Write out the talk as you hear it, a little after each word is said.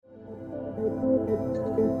Hello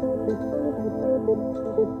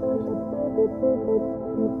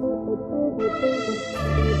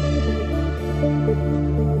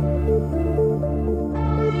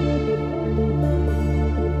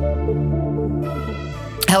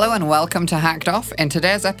and welcome to Hacked Off. In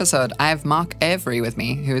today's episode, I have Mark Avery with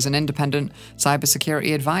me, who is an independent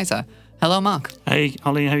cybersecurity advisor. Hello, Mark. Hey,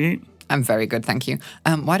 Holly, how are you? I'm very good, thank you.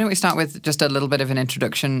 Why don't we start with just a little bit of an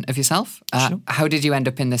introduction of yourself? Sure. How did you end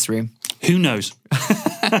up in this room? Who knows?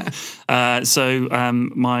 My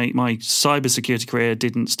cybersecurity career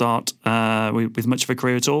didn't start with much of a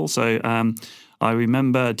career at all. So I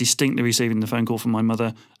remember distinctly receiving the phone call from my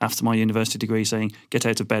mother after my university degree saying, get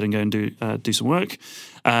out of bed and go and do some work.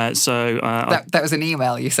 That was an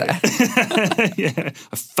email, you said? Yeah,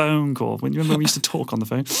 a phone call. When you remember we used to talk on the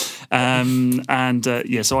phone?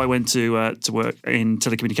 So I went to work in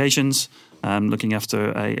telecommunications, looking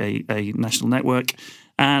after a national network.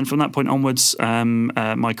 And from that point onwards,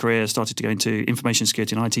 my career started to go into information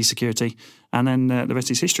security and IT security. And then the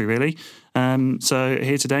rest is history, really. So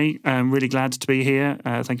here today, I'm really glad to be here.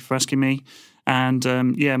 Thank you for asking me. And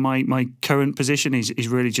my current position is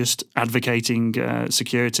really just advocating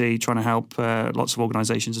security, trying to help lots of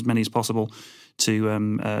organisations, as many as possible,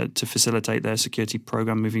 to facilitate their security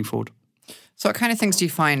program moving forward. So what kind of things do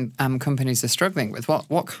you find companies are struggling with?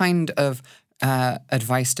 What kind of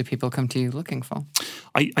advice do people come to you looking for?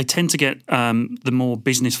 I tend to get the more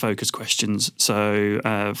business-focused questions. So,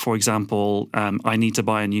 for example, I need to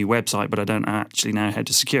buy a new website, but I don't actually know how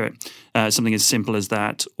to secure it. Something as simple as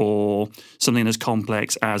that, or something as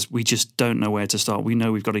complex as we just don't know where to start. We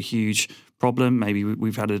know we've got a huge problem. Maybe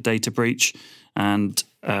we've had a data breach, and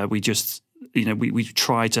we just, we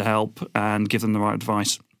try to help and give them the right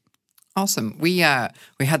advice. Awesome. We had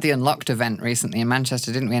the Unlocked event recently in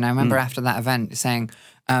Manchester, didn't we? And I remember after that event saying,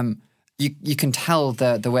 you can tell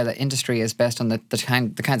the way the industry is based on the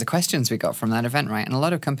kinds of questions we got from that event, right? And a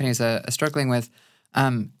lot of companies are struggling with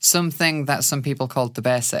something that some people called the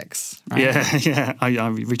basics. Right? Yeah. I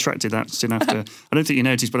retracted that soon after. I don't think you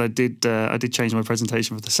noticed, but I did change my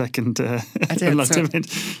presentation for the second Unlocked event.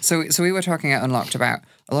 So we were talking at Unlocked about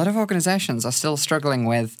a lot of organizations are still struggling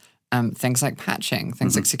with things like patching,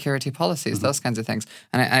 things like security policies, those kinds of things.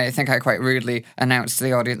 And I think I quite rudely announced to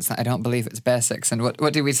the audience that I don't believe it's basics. And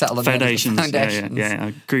what do we settle on? Foundations. Yeah,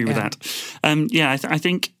 I agree with that. I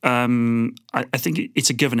think it's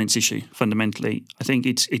a governance issue, fundamentally. I think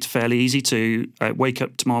it's fairly easy to wake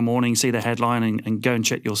up tomorrow morning, see the headline and go and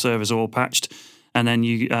check your servers are all patched. And then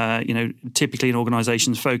typically in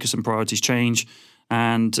organisations, focus and priorities change.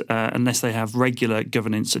 And unless they have regular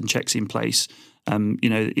governance and checks in place,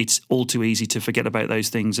 it's all too easy to forget about those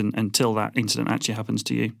things until that incident actually happens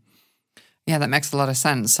to you. Yeah, that makes a lot of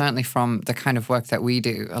sense. Certainly from the kind of work that we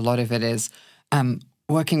do, a lot of it is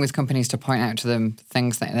working with companies to point out to them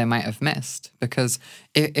things that they might have missed. Because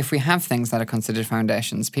if we have things that are considered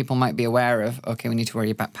foundations, people might be aware of, okay, we need to worry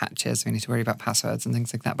about patches, we need to worry about passwords and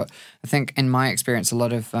things like that. But I think in my experience, a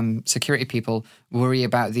lot of security people worry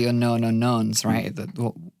about the unknown unknowns, right?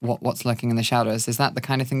 What's lurking in the shadows. Is that the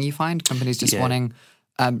kind of thing you find? Companies just wanting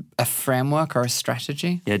a framework or a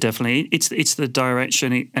strategy? Yeah, definitely. It's the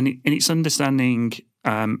direction and it's understanding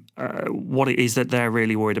what it is that they're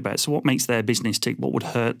really worried about. So what makes their business tick? What would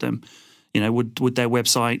hurt them? Would their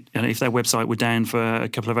website, if their website were down for a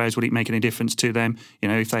couple of hours, would it make any difference to them?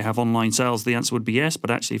 If they have online sales, the answer would be yes. But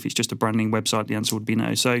actually, if it's just a branding website, the answer would be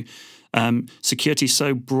no. So security is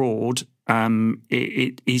so broad,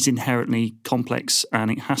 it is inherently complex and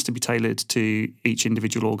it has to be tailored to each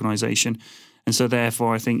individual organisation. And so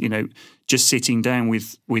therefore, I think, just sitting down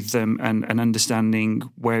with them and understanding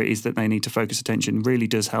where it is that they need to focus attention really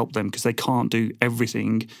does help them, because they can't do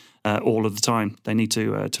everything all of the time. They need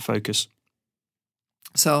to focus.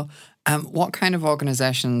 So what kind of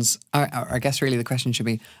organizations, or I guess really the question should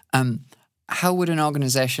be, how would an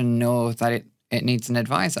organization know that it needs an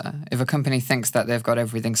advisor? If a company thinks that they've got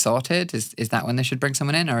everything sorted, is that when they should bring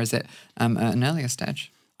someone in, or is it at an earlier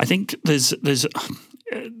stage? I think there's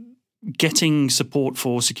getting support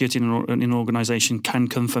for security in an organisation can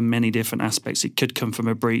come from many different aspects. It could come from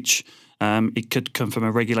a breach. It could come from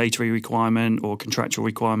a regulatory requirement or contractual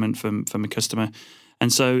requirement from a customer.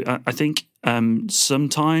 And so I think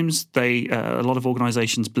sometimes a lot of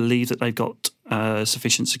organisations believe that they've got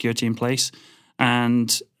sufficient security in place. And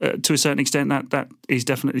to a certain extent, that is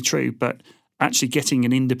definitely true. But actually getting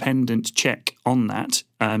an independent check on that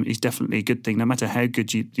is definitely a good thing, no matter how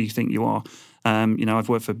good you think you are. I've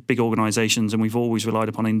worked for big organisations and we've always relied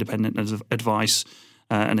upon independent advice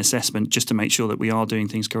and assessment just to make sure that we are doing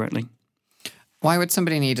things correctly. Why would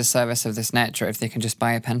somebody need a service of this nature if they can just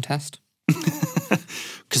buy a pen test?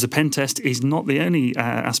 because a pen test is not the only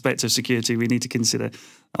aspect of security we need to consider.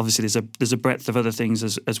 Obviously, there's a breadth of other things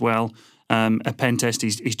as well. A pen test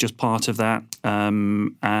is just part of that,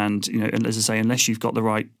 and and as I say, unless you've got the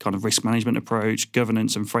right kind of risk management approach,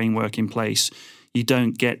 governance, and framework in place, you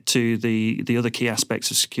don't get to the other key aspects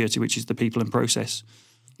of security, which is the people and process.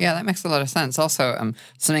 Yeah, that makes a lot of sense. Also,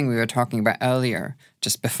 something we were talking about earlier,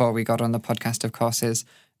 just before we got on the podcast, of course, is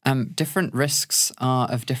different risks are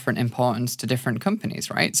of different importance to different companies,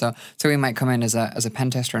 right? So we might come in as a pen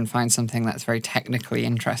tester and find something that's very technically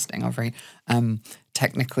interesting or very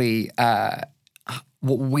technically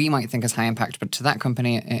what we might think is high impact, but to that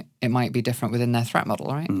company, it might be different within their threat model,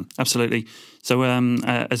 right? Absolutely. So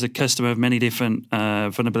as a customer of many different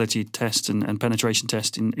vulnerability tests and penetration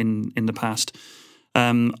tests in the past,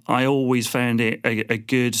 I always found it a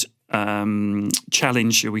good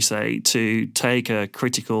challenge, shall we say, to take a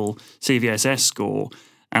critical CVSS score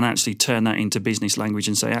and actually turn that into business language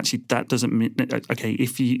and say, actually, that doesn't mean, okay,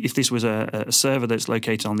 if this was a server that's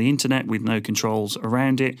located on the internet with no controls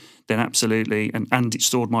around it, then absolutely, and it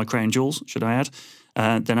stored my crown jewels, should I add,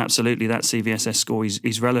 then absolutely that CVSS score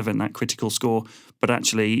is relevant, that critical score. But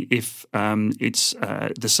actually, if it's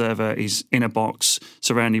the server is in a box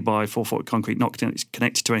surrounded by 4-foot concrete, not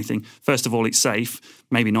connected to anything, first of all, it's safe,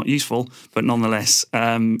 maybe not useful, but nonetheless,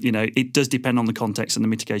 it does depend on the context and the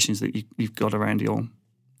mitigations that you've got around your.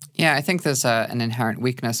 Yeah, I think there's an inherent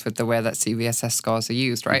weakness with the way that CVSS scores are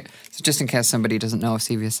used, right? So just in case somebody doesn't know of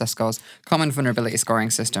CVSS scores, Common Vulnerability Scoring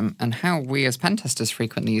System, and how we as pen testers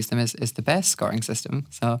frequently use them is the base scoring system.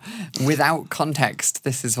 So without context,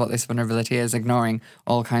 this is what this vulnerability is, ignoring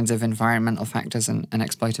all kinds of environmental factors and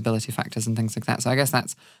exploitability factors and things like that. So I guess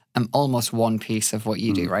that's almost one piece of what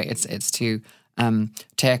you do, right? It's to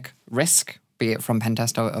take risk, be it from pen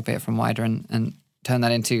test or be it from wider, and turn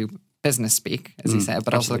that into business speak, as you said,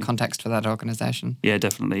 but also the context for that organization. Yeah,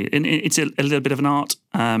 definitely. And it's a little bit of an art,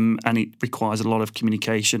 and it requires a lot of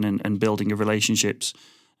communication and building of relationships.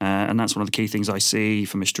 And that's one of the key things I see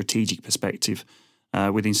from a strategic perspective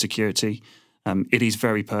within security. It is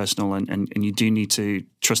very personal, and you do need to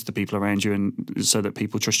trust the people around you, and so that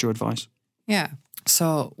people trust your advice. Yeah.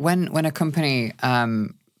 So when a company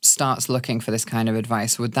starts looking for this kind of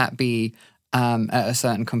advice, would that be at a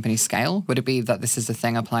certain company scale? Would it be that this is a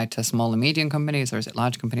thing applied to small and medium companies, or is it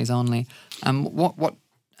large companies only? What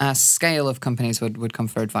scale of companies would come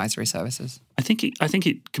for advisory services? I think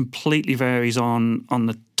it completely varies on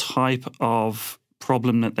the type of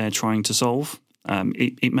problem that they're trying to solve.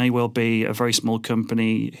 It may well be a very small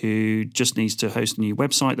company who just needs to host a new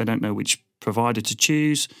website. They don't know which provider to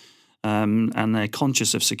choose. And they're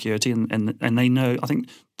conscious of security, and they know. I think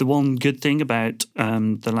the one good thing about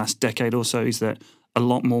the last decade or so is that a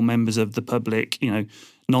lot more members of the public,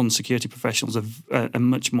 non-security professionals, are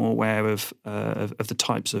much more aware of the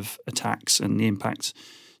types of attacks and the impacts.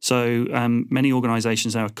 So many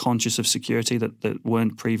organisations now are conscious of security that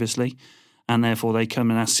weren't previously, and therefore they come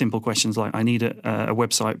and ask simple questions like, "I need a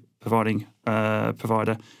website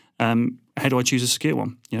provider. How do I choose a secure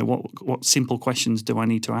one? What simple questions do I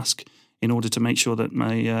need to ask in order to make sure that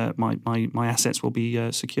my assets will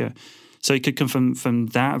be secure?" So it could come from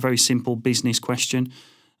that, a very simple business question,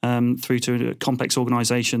 through to a complex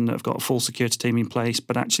organisation that have got a full security team in place,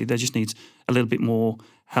 but actually they just need a little bit more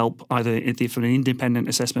help, either from an independent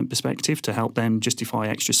assessment perspective to help them justify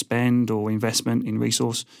extra spend or investment in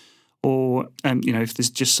resource, or if there's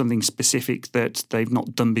just something specific that they've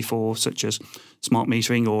not done before, such as smart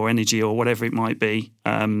metering or energy or whatever it might be,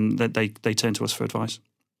 that they turn to us for advice.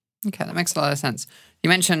 Okay, that makes a lot of sense. You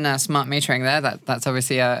mentioned smart metering there. That's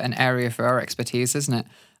obviously an area for our expertise, isn't it?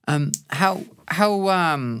 How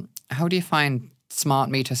do you find smart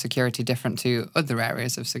meter security different to other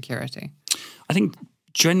areas of security? I think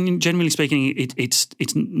generally speaking,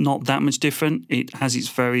 it's not that much different. It has its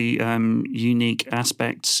very unique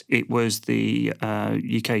aspects. It was the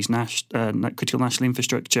UK's critical national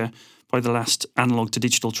infrastructure, probably the last analog to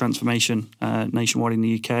digital transformation nationwide in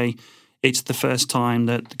the UK. It's the first time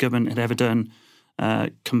that the government had ever done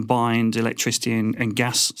combined electricity and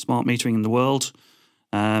gas smart metering in the world,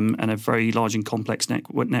 and a very large and complex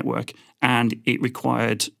network. And it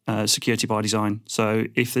required security by design. So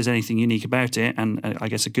if there's anything unique about it, and I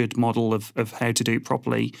guess a good model of how to do it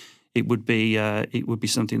properly, it would be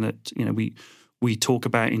something that we talk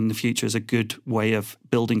about in the future as a good way of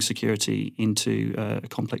building security into a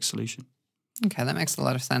complex solution. Okay, that makes a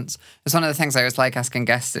lot of sense. It's one of the things I always like asking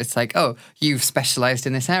guests. It's like, oh, you've specialised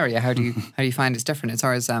in this area. How do you find it's different? It's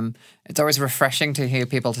always refreshing to hear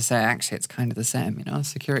people to say, actually, it's kind of the same.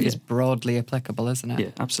 Security is broadly applicable, isn't it? Yeah,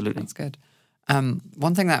 absolutely. That's good.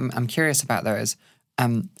 One thing that I'm curious about though is,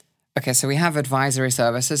 Okay, so we have advisory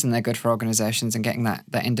services, and they're good for organizations and getting that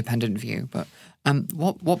independent view. But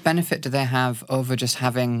what benefit do they have over just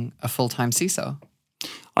having a full-time CISO?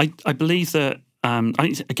 I believe that,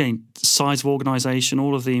 again, size of organisation,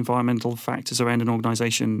 all of the environmental factors around an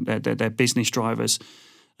organisation, their business drivers,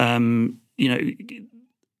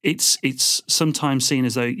 it's sometimes seen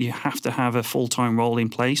as though you have to have a full-time role in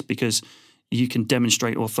place because you can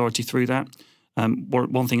demonstrate authority through that.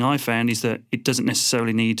 One thing I found is that it doesn't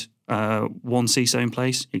necessarily need one CISO in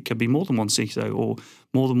place. It could be more than one CISO or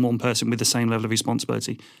more than one person with the same level of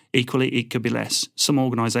responsibility. Equally, it could be less. Some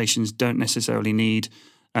organisations don't necessarily need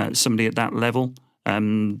somebody at that level.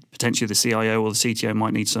 Potentially the CIO or the CTO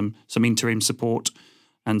might need some interim support.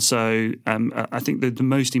 And so I think that the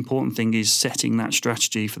most important thing is setting that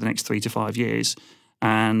strategy for the next 3 to 5 years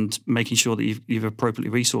and making sure that you've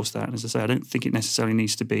appropriately resourced that. And as I say, I don't think it necessarily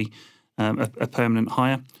needs to be a permanent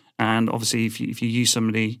hire. And obviously, if you use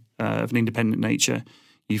somebody of an independent nature,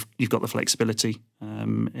 you've got the flexibility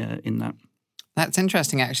in that. That's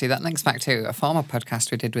interesting, actually. That links back to a former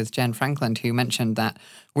podcast we did with Jen Franklin, who mentioned that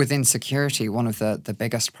within security, one of the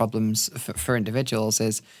biggest problems for individuals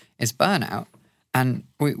is burnout. And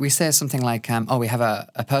we say something like, we have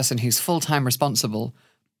a person who's full-time responsible,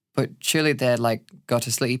 but surely they'd like go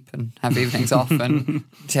to sleep and have evenings off and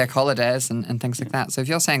take holidays and things like that. So if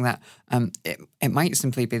you're saying that, it might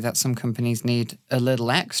simply be that some companies need a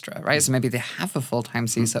little extra, right? So maybe they have a full-time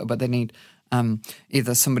CISO, but they need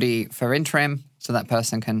either somebody for interim so that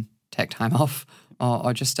person can take time off,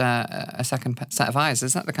 or just a second set of eyes.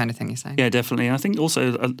 Is that the kind of thing you're saying? Yeah, definitely. I think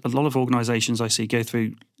also a lot of organisations I see go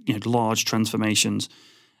through large transformations,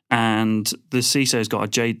 and the CISO's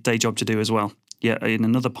got a day job to do as well. Yet in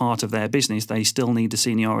another part of their business, they still need the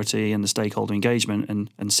seniority and the stakeholder engagement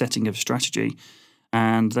and setting of strategy.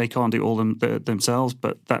 And they can't do it all themselves,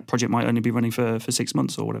 but that project might only be running for 6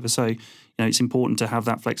 months or whatever. So, it's important to have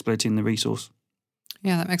that flexibility in the resource.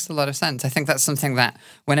 Yeah, that makes a lot of sense. I think that's something that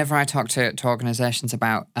whenever I talk to organizations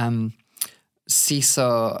about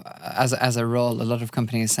CISO as a role, a lot of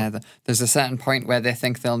companies say that there's a certain point where they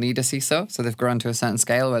think they'll need a CISO. So they've grown to a certain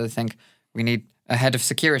scale where they think we need a head of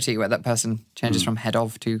security, where that person changes from head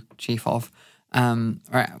of to chief of. Or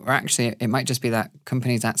actually, it might just be that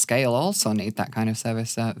companies at scale also need that kind of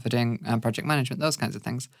service for doing project management, those kinds of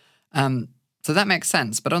things. So that makes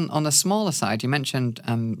sense. But on the smaller side, you mentioned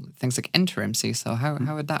things like interim CISO.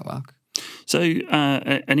 How would that work? So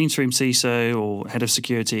an interim CISO or head of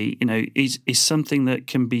security, is something that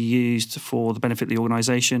can be used for the benefit of the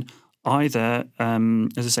organisation, either,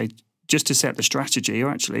 as I say, just to set the strategy, or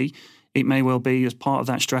actually it may well be as part of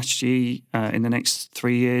that strategy in the next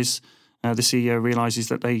 3 years, the CEO realises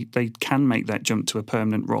that they can make that jump to a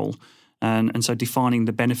permanent role. And so defining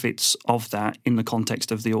the benefits of that in the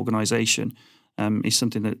context of the organisation is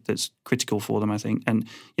something that's critical for them, I think. And,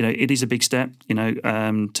 it is a big step,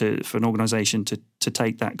 for an organisation to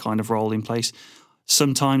take that kind of role in place.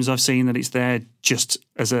 Sometimes I've seen that it's there just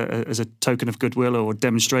as a token of goodwill or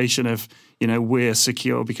demonstration of, we're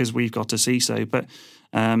secure because we've got a CISO. But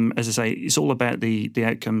as I say, it's all about the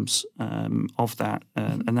outcomes of that,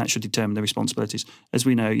 and that should determine the responsibilities. As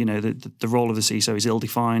we know, the role of the CISO is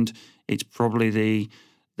ill-defined. It's probably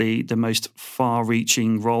the most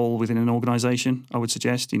far-reaching role within an organisation, I would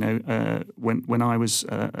suggest. When I was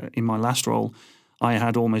in my last role, I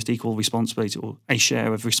had almost equal responsibility, or a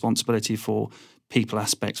share of responsibility, for people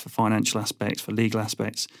aspects, for financial aspects, for legal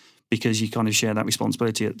aspects, because you kind of share that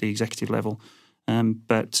responsibility at the executive level.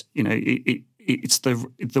 But it's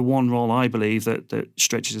the one role I believe that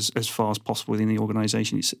stretches as far as possible within the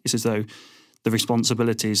organisation. It's as though the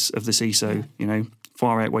responsibilities of the CISO,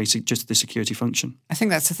 far outweigh just the security function. I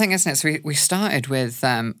think that's the thing, isn't it? So we started with,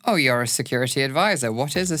 you're a security advisor.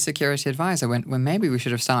 What is a security advisor? When maybe we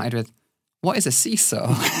should have started with, what is a CISO?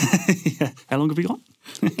 Yeah. How long have we got?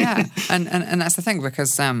 Yeah, and that's the thing,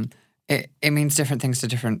 because it means different things to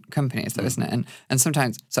different companies, though, isn't it? And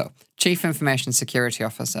sometimes, so Chief Information Security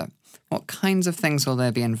Officer, what kinds of things will they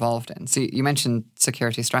be involved in? So you mentioned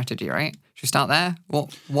security strategy, right? Should we start there?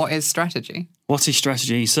 What is strategy? What is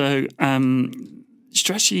strategy? So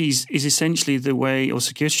strategy is essentially the way, or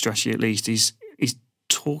security strategy at least, is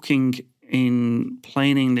talking in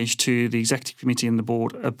plain English to the executive committee and the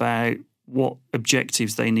board about what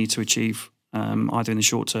objectives they need to achieve, either in the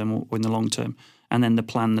short term or in the long term. And then the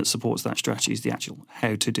plan that supports that strategy is the actual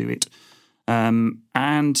how to do it.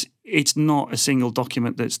 And it's not a single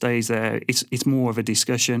document that stays there. It's more of a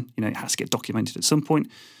discussion. It has to get documented at some point.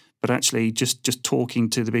 But actually just talking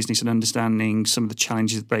to the business and understanding some of the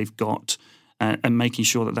challenges that they've got, and making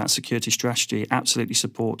sure that security strategy absolutely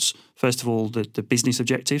supports, first of all, the business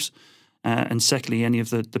objectives, And secondly, any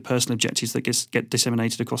of the personal objectives that get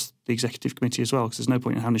disseminated across the executive committee as well, because there's no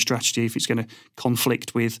point in having a strategy if it's going to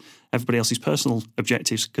conflict with everybody else's personal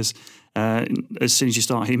objectives, because as soon as you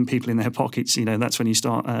start hitting people in their pockets, that's when you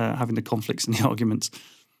start having the conflicts and the arguments.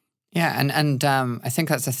 Yeah, and I think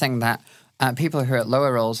that's the thing that people who are at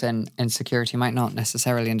lower roles in security might not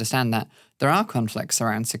necessarily understand, that there are conflicts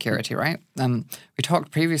around security, right? We talked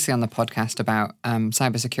previously on the podcast about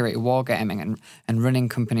cybersecurity wargaming and running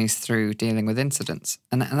companies through dealing with incidents.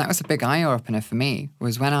 And that was a big eye-opener for me,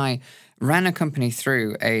 was when I ran a company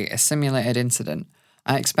through a simulated incident,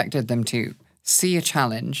 I expected them to see a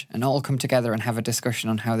challenge and all come together and have a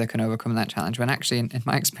discussion on how they can overcome that challenge, when actually, in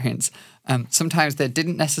my experience, sometimes they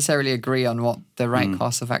didn't necessarily agree on what the right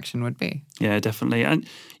course of action would be. Yeah, definitely. And,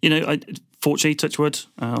 fortunately, touch wood,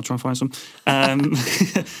 I'll try and find some.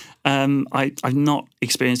 I've not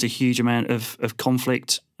experienced a huge amount of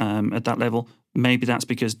conflict at that level. Maybe that's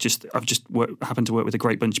because I've happened to work with a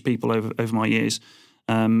great bunch of people over my years.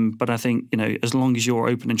 But I think, as long as you're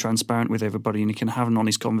open and transparent with everybody and you can have an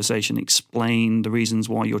honest conversation, explain the reasons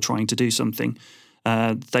why you're trying to do something,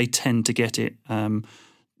 they tend to get it.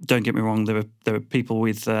 Don't get me wrong, there are people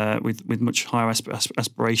with much higher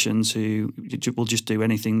aspirations who will just do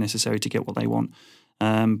anything necessary to get what they want.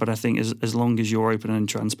 But I think as long as you're open and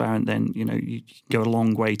transparent, then, you go a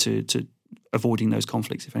long way to avoiding those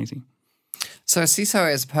conflicts, if anything. So a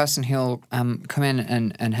CISO is a person who'll come in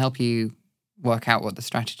and help you work out what the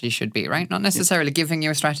strategy should be, right? Not necessarily giving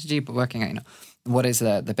you a strategy, but working out, what is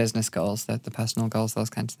the business goals, the personal goals,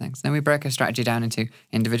 those kinds of things. Then we break a strategy down into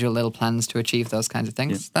individual little plans to achieve those kinds of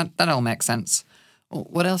things. Yeah. That all makes sense.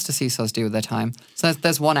 What else do CISOs do with their time? So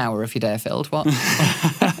there's 1 hour if your day filled. What?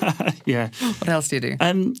 Yeah. What else do you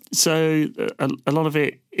do? So a lot of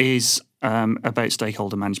it is about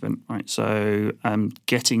stakeholder management, right? So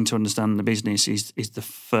getting to understand the business is the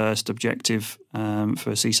first objective for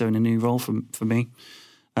a CISO in a new role for me.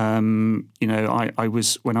 I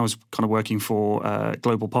was, when I was kind of working for a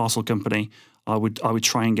global parcel company, I would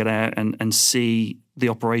try and get out and see the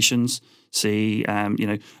operations, see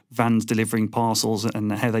vans delivering parcels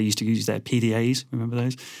and how they used to use their PDAs. Remember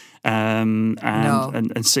those? No.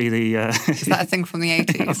 And see the is that a thing from the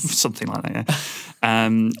 80s? Something like that, yeah.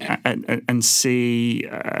 And see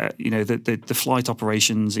the flight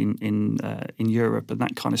operations in Europe and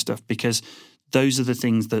that kind of stuff, because those are the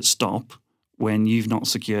things that stop when you've not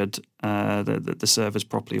secured the servers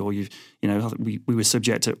properly, or we were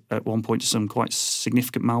subject at one point to some quite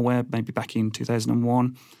significant malware, maybe back in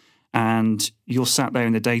 2001. And you're sat there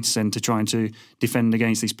in the data center trying to defend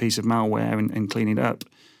against this piece of malware and clean it up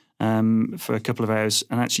for a couple of hours,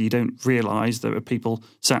 and actually you don't realise there are people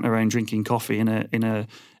sat around drinking coffee in a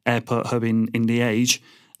airport hub in Liège,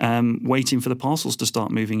 waiting for the parcels to start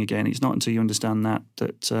moving again. It's not until you understand that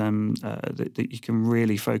you can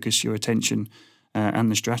really focus your attention and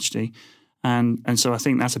the strategy, and so I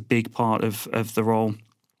think that's a big part of the role.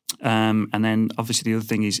 And then obviously the other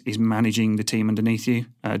thing is managing the team underneath you.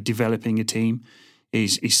 Developing a team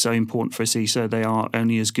is so important for a CISO. They are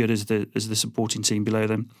only as good as the supporting team below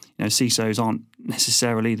them. CISOs aren't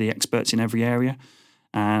necessarily the experts in every area,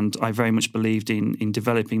 and I very much believed in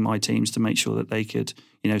developing my teams to make sure that they could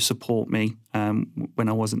support me when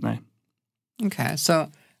I wasn't there. Okay,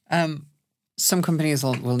 so some companies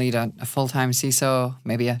will need a full-time CISO,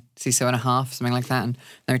 maybe a CISO and a half, something like that. And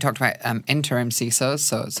then we talked about interim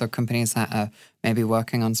CISOs, so companies that are maybe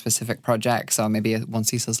working on specific projects, or maybe one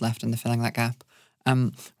CISO's left and they're filling that gap.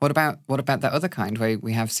 What about that other kind, where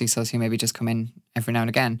we have CISOs who maybe just come in every now and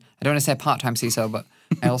again? I don't want to say part-time CISO, but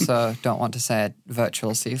I also don't want to say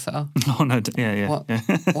virtual CISO. Oh, no, yeah.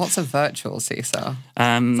 What's a virtual CISO?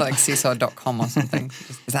 It's like CISO.com or something.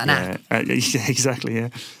 Is that an app? Yeah, exactly, yeah.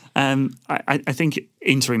 I think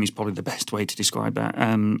interim is probably the best way to describe that.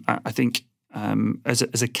 I think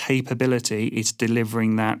as a capability, it's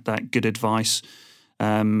delivering that good advice.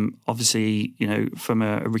 Obviously, from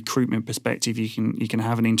a recruitment perspective, you can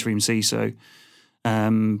have an interim CISO,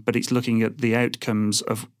 but it's looking at the outcomes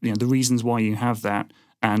of the reasons why you have that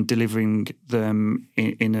and delivering them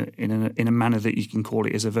in a manner that you can call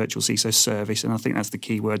it as a virtual CISO service. And I think that's the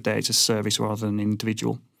key word there. It's a service rather than an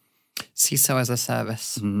individual. CISO as a service.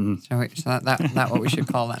 So that what we should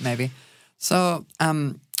call that maybe. So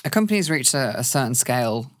a company's reached a certain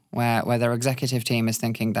scale where their executive team is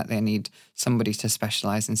thinking that they need somebody to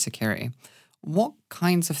specialize in security. What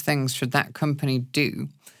kinds of things should that company do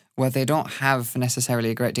where they don't have necessarily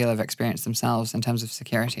a great deal of experience themselves in terms of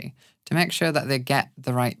security to make sure that they get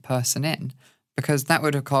the right person in? Because that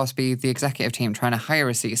would, of course, be the executive team trying to hire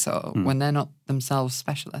a CISO when they're not themselves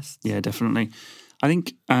specialists. Yeah, definitely. I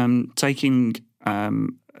think taking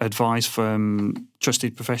advice from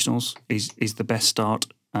trusted professionals is the best start.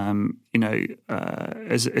 As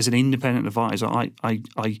an independent advisor, I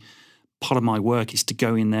part of my work is to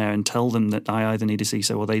go in there and tell them that I either need a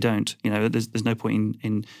CISO or they don't. There's no point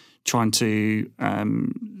in trying to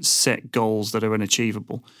set goals that are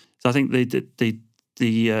unachievable. So I think the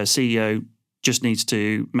CEO just needs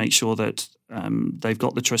to make sure that they've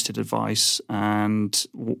got the trusted advice and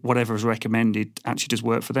whatever is recommended actually does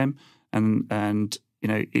work for them. And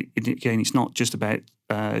again, it's not just about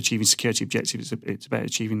achieving security objectives; it's about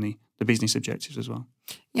achieving the business objectives as well.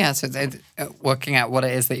 Yeah, so working out what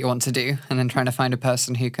it is that you want to do, and then trying to find a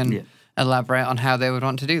person who can elaborate on how they would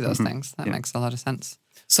want to do those things. That makes a lot of sense.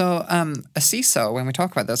 So a CISO, when we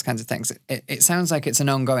talk about those kinds of things, it sounds like it's an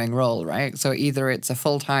ongoing role, right? So either it's a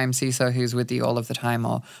full-time CISO who's with you all of the time,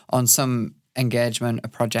 or on some engagement, a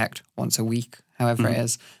project once a week, however it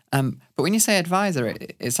is. But when you say advisor,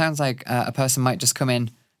 it sounds like a person might just come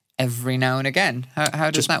in every now and again.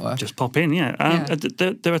 How does that work? Just pop in,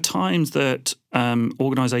 There are times that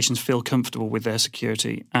organisations feel comfortable with their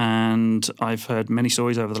security, and I've heard many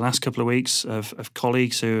stories over the last couple of weeks of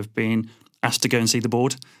colleagues who have been asked to go and see the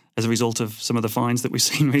board as a result of some of the fines that we've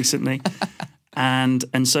seen recently. And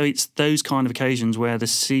so it's those kind of occasions where the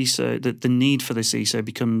CISO, the need for the CISO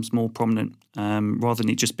becomes more prominent, rather than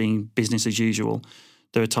it just being business as usual.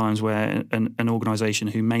 There are times where an organisation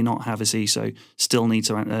who may not have a CISO still needs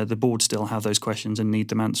to, the board still have those questions and need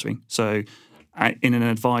them answering. So in an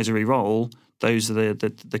advisory role, those are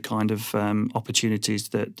the kind of opportunities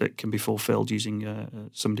that can be fulfilled using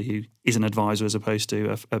somebody who is an advisor as opposed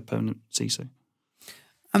to a permanent CISO.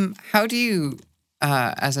 How do you,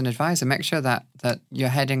 as an advisor, make sure that you're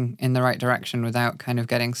heading in the right direction without kind of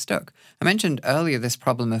getting stuck? I mentioned earlier this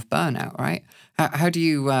problem of burnout, right? How do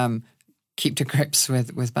you keep to grips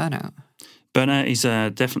with burnout? Burnout is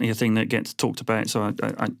definitely a thing that gets talked about. So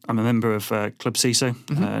I'm a member of Club CISO,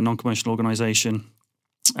 a non-commercial organisation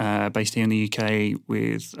based here in the UK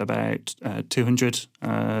with about 200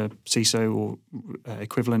 CISO or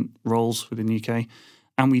equivalent roles within the UK.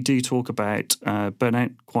 And we do talk about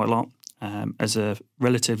burnout quite a lot as a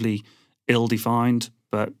relatively ill-defined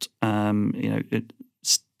but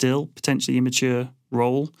still potentially immature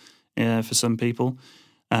role for some people.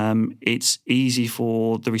 It's easy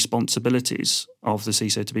for the responsibilities of the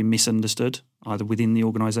CISO to be misunderstood, either within the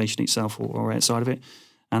organisation itself or outside of it.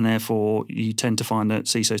 And therefore, you tend to find that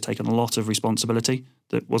CISOs taken a lot of responsibility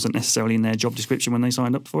that wasn't necessarily in their job description when they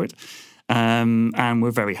signed up for it. And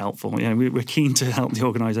we're very helpful. We're keen to help the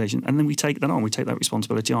organisation. And then we take that on. We take that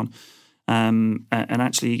responsibility on. And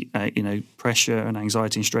actually, pressure and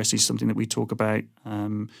anxiety and stress is something that we talk about.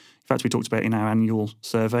 In fact, we talked about in our annual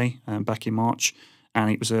survey back in March. And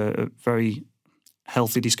it was a very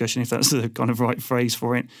healthy discussion, if that's the kind of right phrase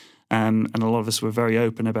for it. And a lot of us were very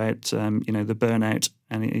open about, the burnout,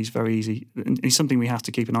 and it is very easy. It's something we have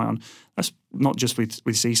to keep an eye on. That's not just with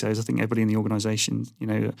CISOs. I think everybody in the organisation,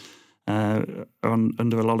 are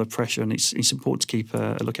under a lot of pressure, and it's important to keep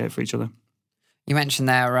a lookout for each other. You mentioned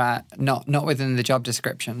there not within the job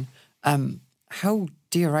description. How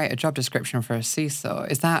do you write a job description for a CISO?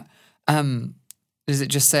 Is that does it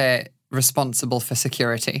just say responsible for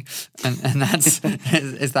security, and that's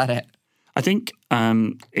is that it? I think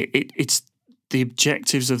it's the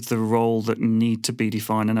objectives of the role that need to be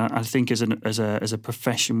defined, and I think as a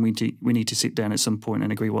profession we need to sit down at some point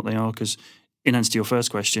and agree what they are. Because in answer to your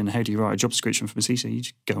first question, how do you write a job description from a CISO? You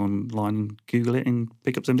just go online and Google it and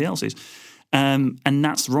pick up somebody else's, and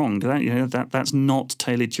that's wrong. That's not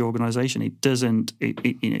tailored to your organisation. It doesn't.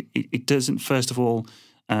 It doesn't. First of all,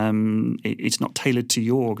 it's not tailored to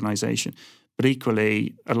your organisation. But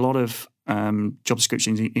equally, a lot of job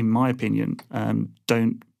descriptions, in my opinion,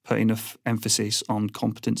 don't put enough emphasis on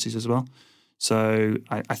competencies as well. So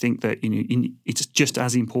I think that it's just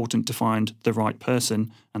as important to find the right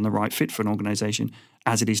person and the right fit for an organisation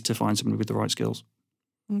as it is to find someone with the right skills.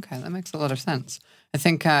 Okay, that makes a lot of sense. I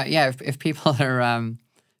think, if people are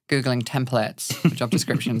Googling templates for job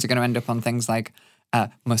descriptions, are going to end up on things like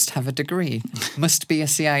must have a degree, must be a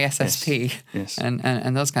CISSP, yes.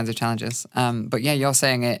 And those kinds of challenges. But yeah, you're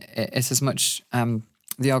saying it's as much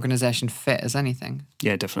the organisation fit as anything.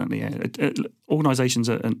 Yeah, definitely. Yeah. Organisations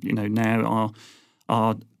are now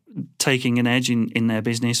are taking an edge in their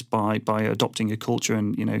business by adopting a culture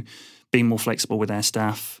and being more flexible with their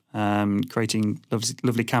staff, creating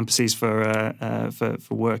lovely campuses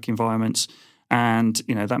for work environments, and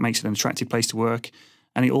that makes it an attractive place to work.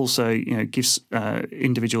 And it also, gives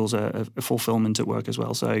individuals a fulfillment at work as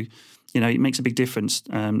well. So, it makes a big difference.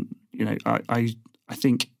 I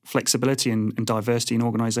think flexibility and diversity in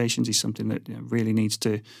organisations is something that really needs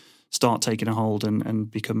to start taking a hold and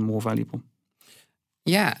become more valuable.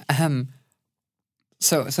 Yeah.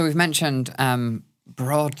 So we've mentioned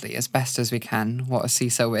broadly, as best as we can, what a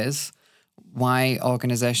CISO is, why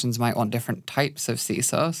organizations might want different types of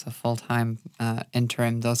CISO, so full-time,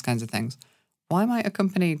 interim, those kinds of things. Why might a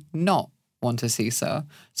company not want a CISO?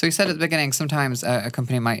 So you said at the beginning, sometimes a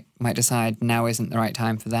company might decide now isn't the right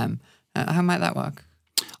time for them. How might that work?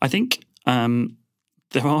 I think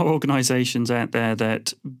there are organizations out there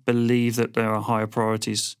that believe that there are higher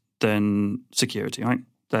priorities than security, right?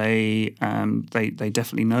 They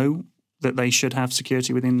definitely know that they should have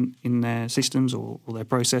security in their systems or their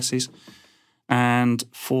processes. And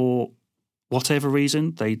for whatever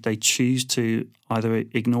reason, they choose to either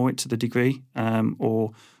ignore it to the degree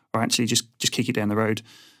or actually just kick it down the road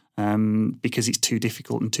because it's too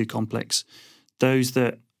difficult and too complex. Those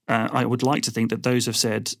that I would like to think that those who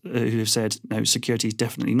have said no, security is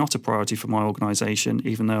definitely not a priority for my organisation,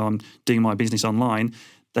 even though I'm doing my business online,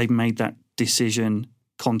 they've made that decision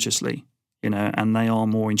consciously, and they are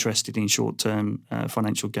more interested in short-term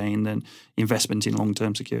financial gain than investment in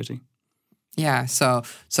long-term security. Yeah. So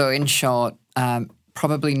in short,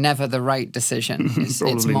 probably never the right decision.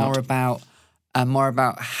 It's more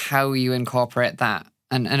about how you incorporate that.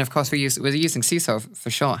 And of course, we're using CISO for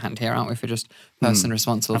shorthand here, aren't we? For just person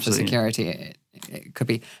responsible for security. It could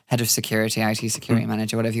be head of security, IT security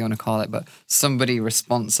manager, whatever you want to call it, but somebody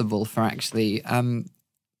responsible for actually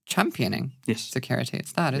championing security.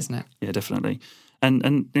 It's that, isn't it? Yeah, definitely.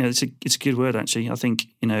 And it's a good word actually. I think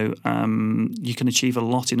you can achieve a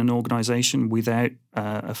lot in an organisation without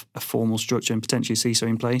a formal structure and potentially a CISO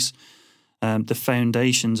in place. The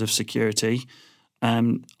foundations of security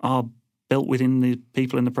are built within the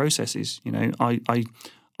people and the processes.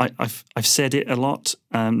 I've said it a lot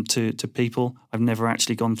to people. I've never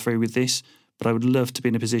actually gone through with this, but I would love to be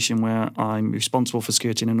in a position where I'm responsible for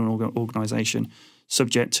security in an organisation,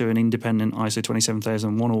 subject to an independent ISO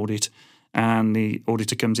 27001 audit, and the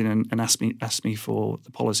auditor comes in and asks me for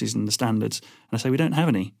the policies and the standards, and I say we don't have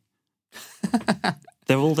any.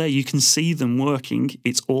 They're all there. You can see them working.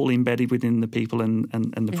 It's all embedded within the people and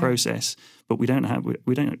the process. But we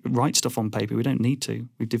don't write stuff on paper. We don't need to.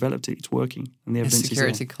 We've developed it. It's working, and the evidence is there.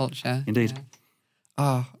 Security culture. Indeed.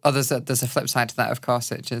 Yeah. Oh, there's a flip side to that, of course,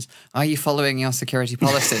 which is, are you following your security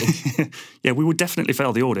policy? Yeah, we would definitely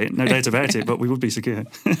fail the audit, no doubt about it, but we would be secure.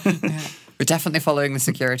 Yeah. We're definitely following the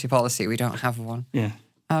security policy. We don't have one. Yeah.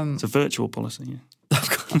 It's a virtual policy, yeah. Oh,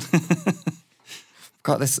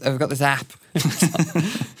 God. I've got this app.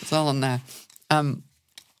 It's all on there. I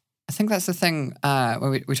think that's the thing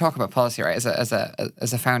when we talk about policy, right? As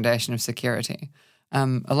a foundation of security.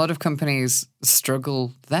 A lot of companies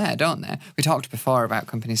struggle there, don't they? We talked before about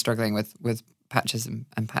companies struggling with patches and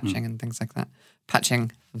patching and things like that,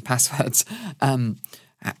 patching and passwords.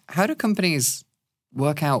 How do companies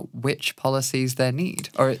work out which policies they need,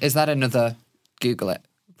 or is that another Google it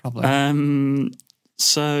problem?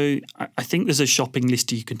 So I think there's a shopping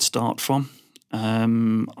list you can start from.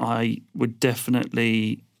 I would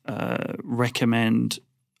definitely recommend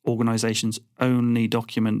organisations only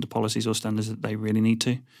document the policies or standards that they really need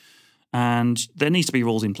to. And there needs to be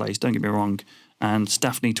rules in place, don't get me wrong. And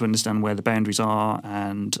staff need to understand where the boundaries are,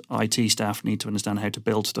 and IT staff need to understand how to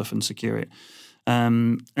build stuff and secure it.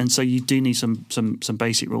 And so you do need some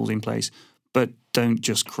basic rules in place, but don't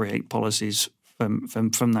just create policies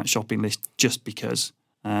from that shopping list just because.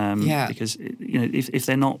 Because if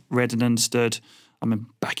they're not read and understood, I mean,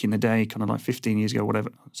 back in the day, kind of like 15 years ago, whatever.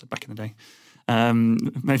 So back in the day,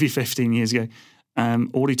 maybe 15 years ago,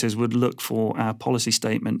 auditors would look for our policy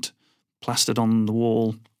statement plastered on the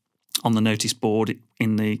wall, on the notice board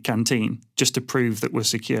in the canteen, just to prove that we're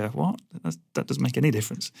secure. What? That doesn't make any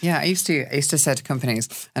difference. Yeah, I used to say to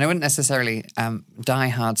companies, and I wouldn't necessarily die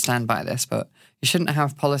hard stand by this, but you shouldn't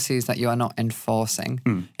have policies that you are not enforcing.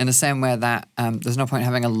 In the same way that there's no point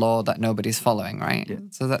having a law that nobody's following, right? Yeah.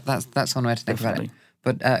 So that's one way to think about it.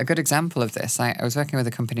 But a good example of this, I was working with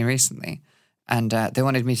a company recently, and they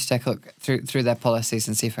wanted me to take a look through their policies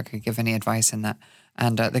and see if I could give any advice in that.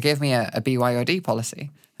 And they gave me a BYOD policy.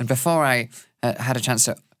 And before I had a chance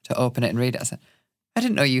to open it and read it, I said, I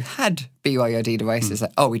didn't know you had BYOD devices.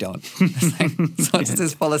 Like, oh, we don't. It's like, so what does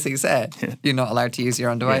this policy say? Yeah. You're not allowed to use your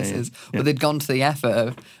own devices. Yeah. But they'd gone to the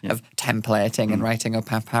effort of templating and writing up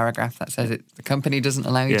a paragraph that says the company doesn't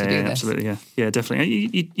allow you to do this. Absolutely, yeah,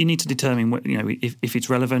 definitely. You need to determine if it's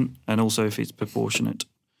relevant and also if it's proportionate.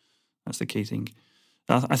 That's the key thing.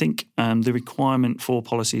 I think the requirement for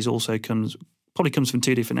policies also comes probably comes from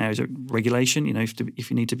two different areas of regulation. If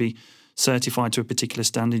you need to be certified to a particular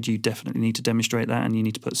standard, you definitely need to demonstrate that, and you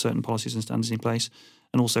need to put certain policies and standards in place,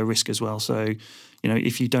 and also risk as well. So,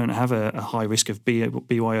 if you don't have a high risk of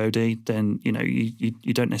BYOD, then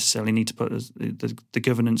you don't necessarily need to put the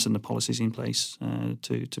governance and the policies in place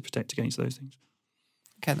to protect against those things.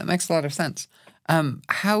 Okay, that makes a lot of sense.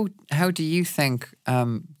 How do you think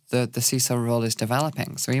the CISO role is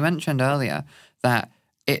developing? So you mentioned earlier that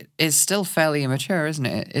it is still fairly immature, isn't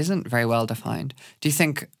it? It isn't very well defined. Do you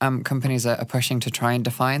think companies are pushing to try and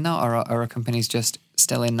define that, or are companies just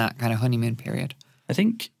still in that kind of honeymoon period? I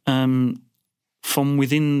think from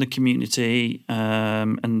within the community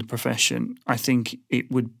and the profession, I think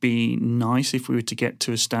it would be nice if we were to get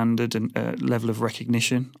to a standard and level of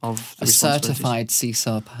recognition of the a certified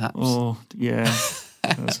CISO, perhaps. Oh, yeah.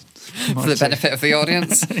 For the benefit of the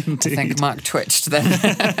audience. I think Mark twitched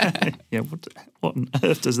then. Yeah, what on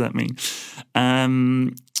earth does that mean?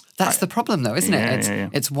 That's the problem, though, isn't it? Yeah.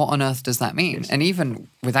 It's what on earth does that mean? Yes. And even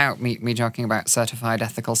without me joking about certified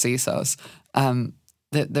ethical CISOs,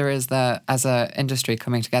 there is as a industry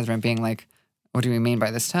coming together and being like, what do we mean by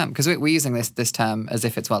this term? Because we're using this term as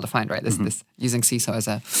if it's well defined, right? This using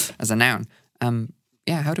CISO as a noun.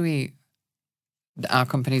 How do we? Are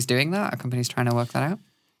companies doing that? Are companies trying to work that out?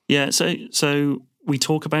 Yeah, so we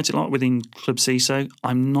talk about it a lot within Club CISO.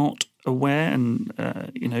 I'm not aware, and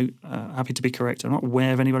happy to be correct, I'm not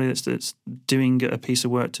aware of anybody that's doing a piece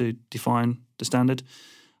of work to define the standard.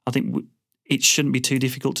 I think it shouldn't be too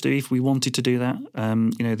difficult to do if we wanted to do that.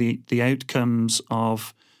 The outcomes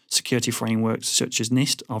of security frameworks such as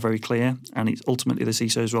NIST are very clear, and it's ultimately the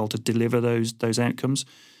CISO's role to deliver those outcomes.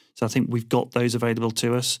 So I think we've got those available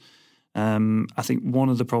to us. I think one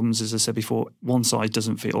of the problems, as I said before, one size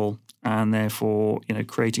doesn't fit all, and therefore,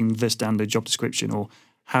 creating the standard job description or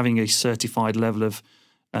having a certified level of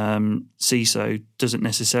CISO doesn't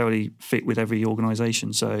necessarily fit with every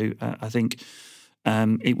organisation. So I think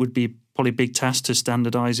it would be probably a big task to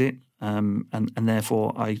standardise it, and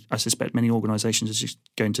therefore I suspect many organisations are just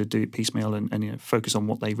going to do it piecemeal and focus on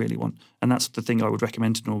what they really want. And that's the thing I would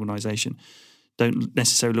recommend to an organisation. Don't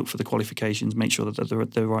necessarily look for the qualifications. Make sure that they're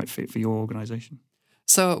the right fit for your organisation.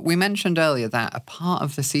 So we mentioned earlier that a part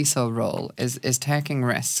of the CISO role is taking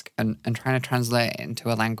risk and trying to translate it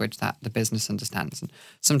into a language that the business understands. And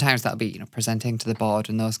sometimes that'll be presenting to the board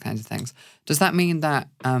and those kinds of things. Does that mean that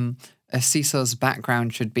a CISO's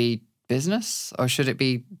background should be business, or should it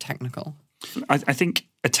be technical? I think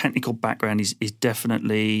a technical background is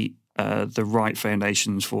definitely the right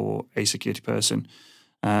foundations for a security person.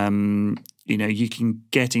 You can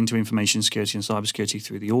get into information security and cybersecurity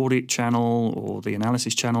through the audit channel or the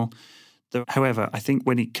analysis channel. However, I think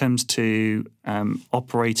when it comes to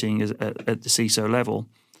operating at the CISO level,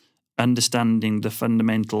 understanding the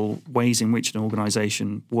fundamental ways in which an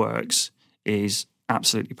organisation works is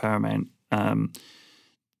absolutely paramount.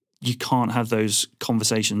 You can't have those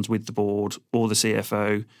conversations with the board or the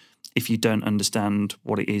CFO if you don't understand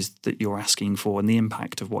what it is that you're asking for and the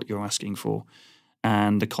impact of what you're asking for,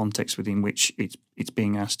 and the context within which it's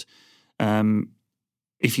being asked.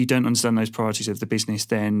 If you don't understand those priorities of the business,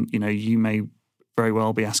 then you may very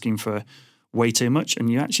well be asking for way too much,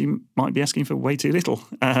 and you actually might be asking for way too little.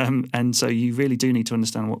 And so you really do need to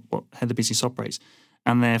understand how the business operates.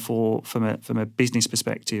 And therefore, from a business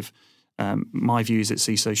perspective, my view is that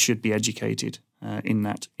CISO should be educated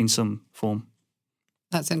in some form.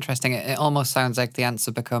 That's interesting. It almost sounds like the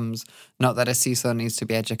answer becomes not that a CISO needs to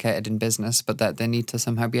be educated in business, but that they need to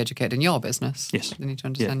somehow be educated in your business. Yes. They need to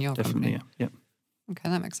understand your definitely, company. Yeah. Okay,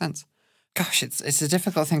 that makes sense. Gosh, it's a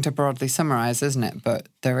difficult thing to broadly summarize, isn't it? But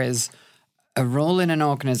there is a role in an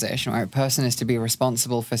organization where a person is to be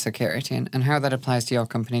responsible for security, and how that applies to your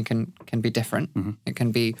company can be different. Mm-hmm. It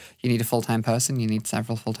can be you need a full-time person, you need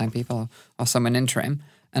several full-time people, or someone interim.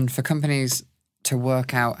 And for companies to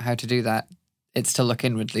work out how to do that, it's to look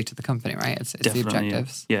inwardly to the company, right? It's the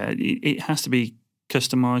objectives. Yeah, it has to be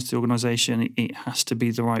customized to the organization. It has to be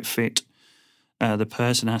the right fit. The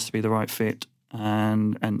person has to be the right fit,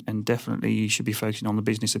 and definitely you should be focusing on the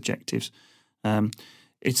business objectives.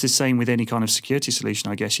 It's the same with any kind of security solution,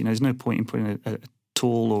 I guess. There's no point in putting a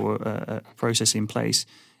tool or a process in place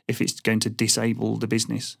if it's going to disable the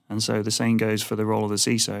business. And so the same goes for the role of the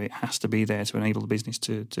CISO. It has to be there to enable the business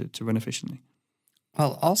to run efficiently.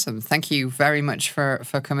 Well, awesome. Thank you very much for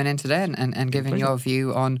coming in today and giving your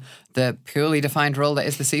view on the purely defined role that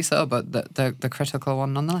is the CISO, but the critical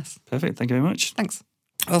one nonetheless. Perfect. Thank you very much. Thanks.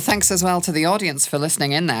 Well, thanks as well to the audience for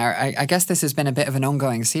listening in there. I guess this has been a bit of an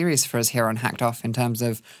ongoing series for us here on Hacked Off in terms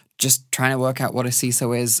of just trying to work out what a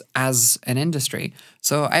CISO is as an industry.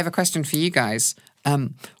 So I have a question for you guys.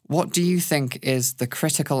 What do you think is the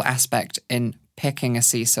critical aspect in picking a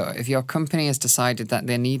CISO? If your company has decided that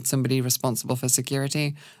they need somebody responsible for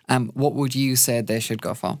security, what would you say they should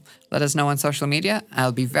go for? Let us know on social media.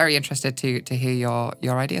 I'll be very interested to hear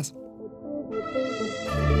your ideas.